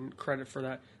online credit for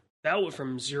that. That went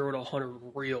from 0 to 100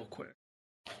 real quick.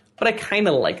 But I kind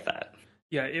of like that.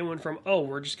 Yeah, it went from,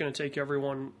 we're just going to take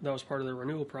everyone that was part of the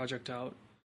Renewal Project out,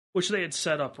 which they had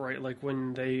set up, right? Like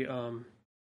when they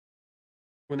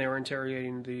were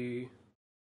interrogating the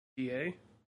DA.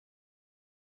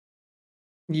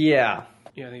 Yeah.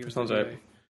 Yeah, I think it was the DA.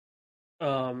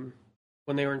 Right.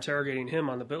 When they were interrogating him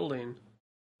on the building,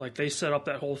 like, they set up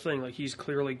that whole thing, like, he's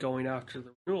clearly going after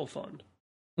the Renewal Fund.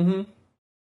 And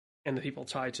the people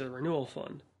tied to the Renewal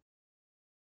Fund.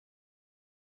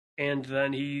 And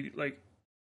then he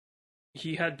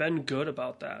had been good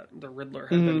about that. The Riddler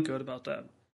had been good about that.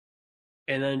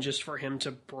 And then just for him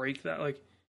to break that, like,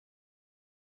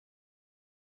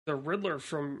 the Riddler,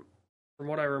 from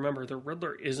what I remember, the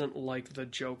Riddler isn't like the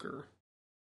Joker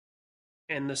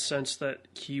in the sense that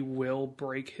he will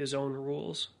break his own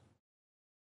rules.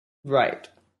 Right.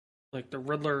 Like, the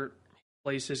Riddler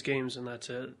plays his games and that's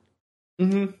it.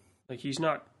 Like, he's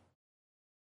not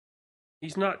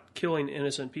killing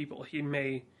innocent people. They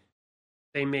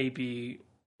may be,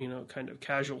 kind of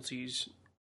casualties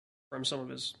from some of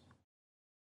his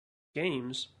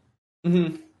games.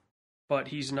 But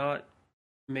he's not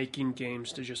making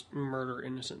games to just murder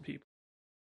innocent people.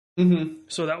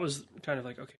 So that was kind of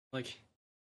like, okay, like,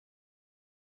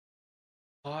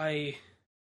 why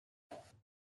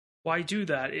do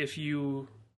that if you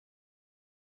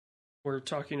were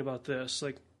talking about this?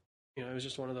 Like, You know, it was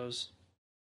just one of those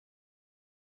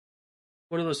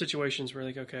situations where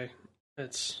like, okay,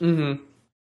 it's you're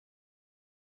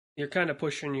kind of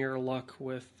pushing your luck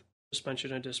with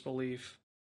suspension of disbelief.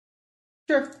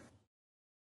 Sure.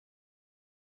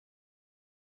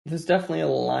 There's definitely a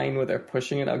line where they're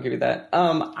pushing it. I'll give you that.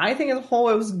 I think as a whole,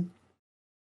 it was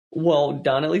well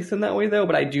done, at least in that way, though.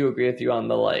 But I do agree with you on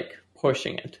the like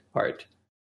pushing it part.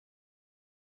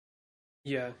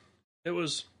 Yeah, it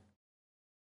was.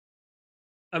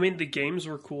 I mean, the games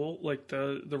were cool. Like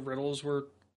the riddles were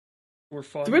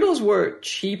fun. The riddles were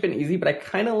cheap and easy, but I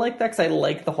kind of like that because I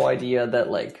like the whole idea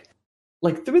that like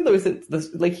the Riddler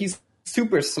isn't like he's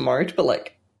super smart, but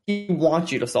like he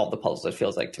wants you to solve the puzzles. It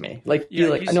feels like to me, like Yeah,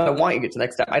 like I know I want you to get to the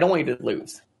next step. I don't want you to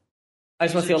lose. I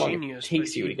just want to see how long it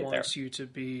takes you to get there. He wants you to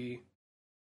be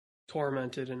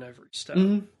tormented in every step.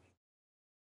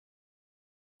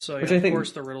 So yeah, of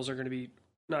course the riddles are going to be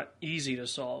not easy to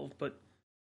solve, but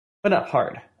not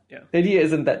hard. Yeah. The idea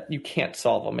isn't that you can't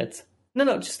solve them. It's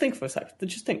no. Just think for a second.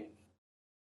 Just think.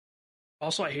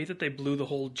 Also, I hate that they blew the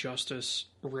whole justice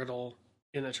riddle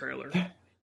in the trailer.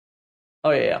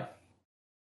 Oh yeah.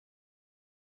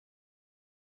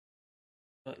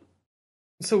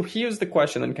 So here's the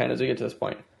question then, kind of, as we get to this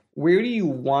point. Where do you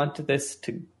want this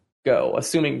to go?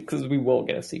 Assuming, because we will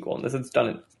get a sequel, and this has done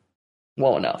it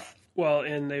well enough. Well,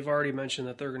 and they've already mentioned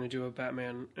that they're going to do a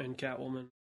Batman and Catwoman.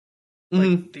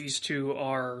 Like, these two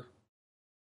are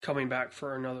coming back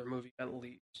for another movie, at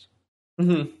least.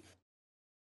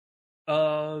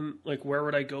 Like, where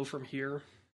would I go from here?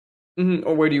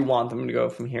 Or where do you want them to go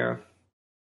from here?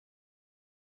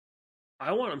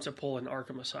 I want them to pull an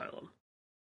Arkham Asylum.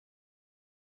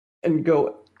 And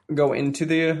go into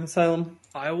the asylum?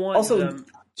 I want them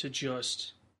to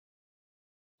just,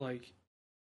 like,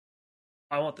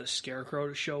 I want the Scarecrow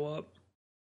to show up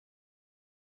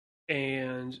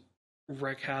and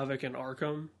wreak havoc in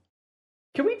Arkham.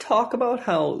 Can we talk about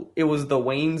how it was the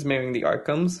Waynes marrying the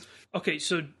Arkhams? Okay,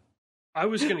 so I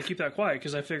was going to keep that quiet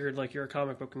because I figured, like, you're a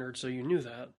comic book nerd, so you knew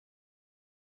that.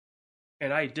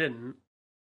 And I didn't.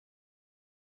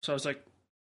 So I was like,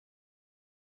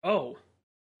 oh,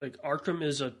 like, Arkham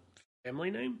is a family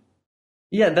name?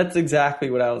 Yeah, that's exactly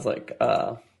what I was like.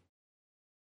 I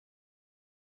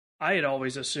had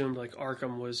always assumed, like,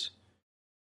 Arkham was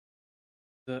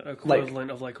the equivalent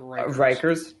of, like, Rikers.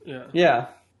 Rikers? Yeah. Yeah.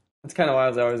 That's kind of why I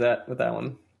was always at with that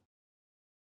one.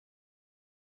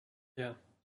 Yeah.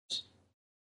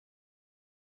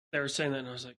 They were saying that, and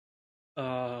I was like,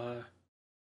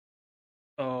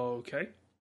 okay.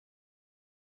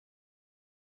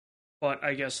 But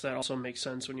I guess that also makes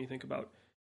sense when you think about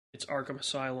it's Arkham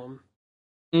Asylum.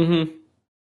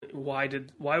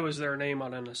 Why was their name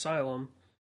on an asylum?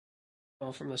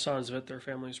 Well, from the sounds of it, their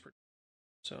family's pretty.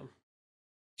 So.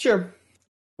 Sure.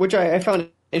 Which I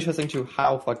found interesting too,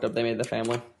 how fucked up they made the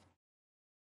family.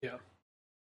 Yeah.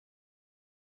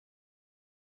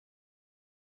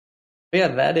 But yeah,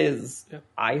 that is,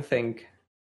 I think,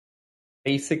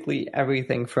 basically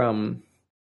everything from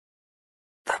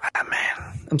the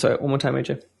Batman. I'm sorry, one more time,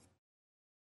 AJ.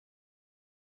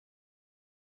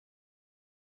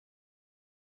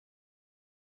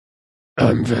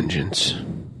 I'm vengeance.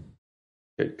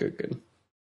 Good.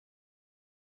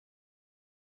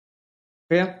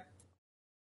 Yeah.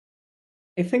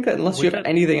 I think that unless you have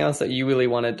anything else that you really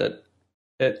wanted to...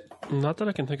 Not that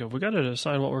I can think of. We got to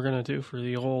decide what we're going to do for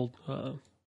the old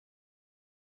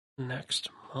next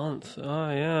month.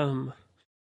 I am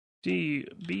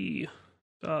db.co.uk.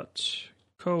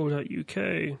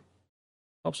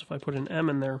 Helps if I put an M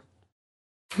in there.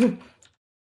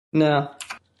 No.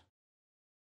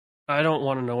 I don't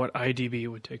want to know what IDB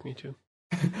would take me to.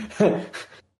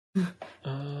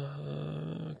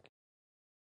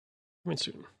 Coming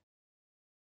soon.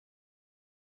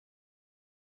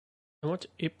 And what's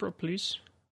April, please?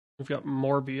 We've got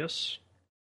Morbius.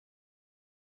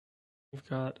 We've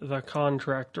got The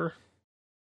Contractor.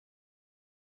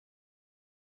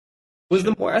 Was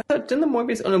the more? I thought didn't the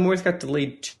Morbius? Oh no, Morbius got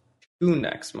delayed to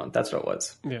next month. That's what it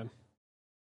was. Yeah.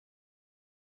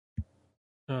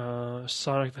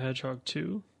 Sonic the Hedgehog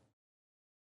 2.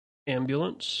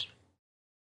 Ambulance.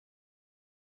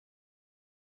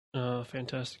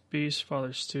 Fantastic Beasts,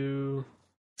 Fathers 2.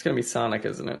 It's gonna be Sonic,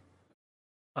 isn't it?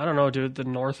 I don't know, dude. The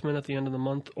Northman at the end of the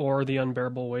month, or The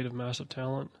Unbearable Weight of Massive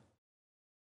Talent.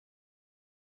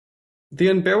 The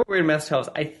Unbearable Weight of Massive Talent,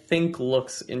 I think,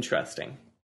 looks interesting.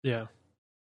 Yeah.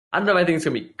 I don't know if I think it's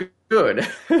gonna be good.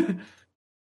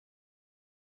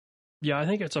 Yeah, I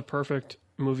think it's a perfect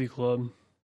movie club.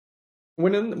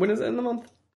 When is it in the month?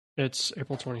 It's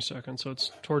April 22nd, so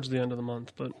it's towards the end of the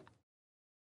month, but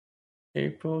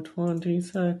April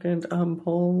 22nd. I'm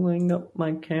pulling up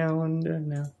my calendar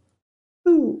now.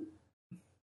 Ooh.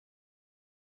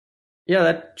 Yeah,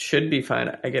 that should be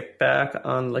fine. I get back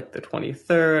on like the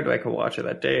 23rd. I can watch it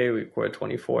that day. We record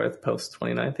 24th, post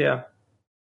 29th. Yeah.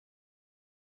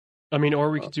 I mean,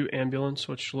 or we could do Ambulance,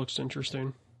 which looks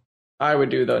interesting. I would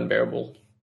do the Unbearable.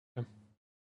 Okay.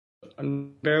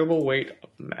 Unbearable Weight of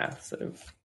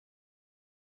Massive.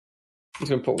 I'm just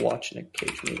going to put watch Nick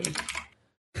Cage movie.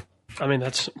 I mean,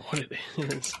 that's what it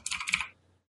is.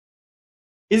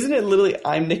 Isn't it literally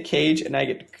I'm Nick Cage and I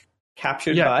get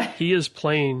captured by? Yeah, he is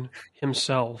playing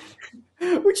himself.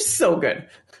 Which is so good.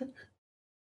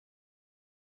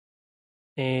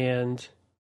 And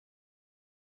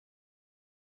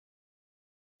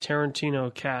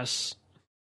Tarantino casts...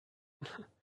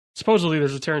 Supposedly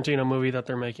there's a Tarantino movie that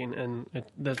they're making, and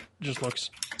that just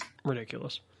looks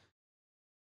ridiculous.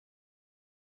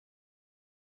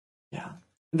 Yeah.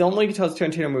 The only way you can tell it's a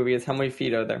Tarantino movie is how many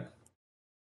feet are there.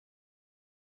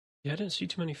 Yeah, I didn't see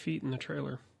too many feet in the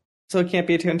trailer. So it can't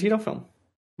be a Tarantino film.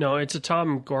 No, it's a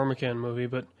Tom Gormican movie,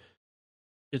 but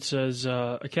it says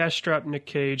a cash-strapped Nick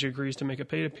Cage agrees to make a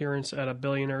paid appearance at a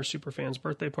billionaire superfan's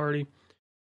birthday party,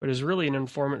 but is really an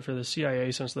informant for the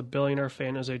CIA since the billionaire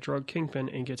fan is a drug kingpin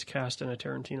and gets cast in a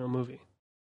Tarantino movie.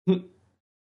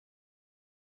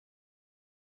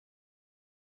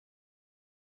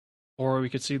 Or we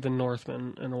could see The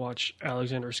Northman and watch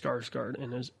Alexander Skarsgård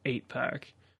in his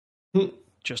 8-pack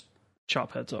just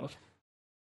chop heads off.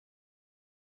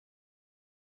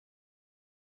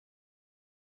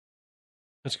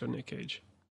 Let's go Nick Cage.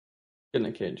 Good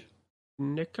Nick Cage.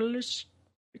 Nicholas.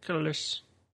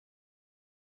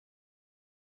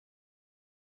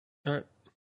 All right.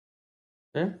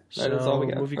 Yeah, that is all we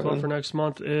got. Movie club for next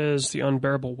month is The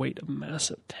Unbearable Weight of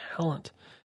Massive Talent.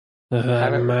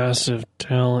 Massive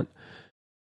talent.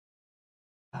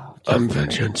 Oh, I'm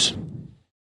vengeance.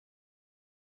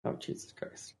 Oh, Jesus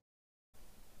Christ.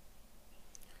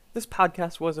 This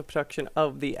podcast was a production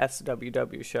of The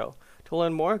SWW Show. To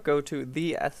learn more, go to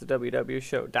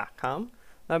theswwshow.com.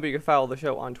 Remember, you can follow the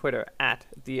show on Twitter at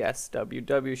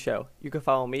TheSWW Show. You can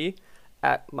follow me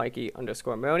at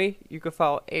Mikey_Maroney. You can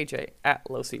follow AJ at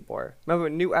LowSeatBoy. Remember,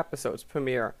 new episodes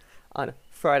premiere on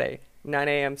Friday, 9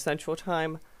 a.m. Central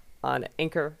Time on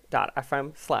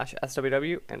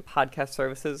anchor.fm/SWW and podcast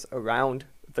services around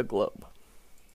the globe.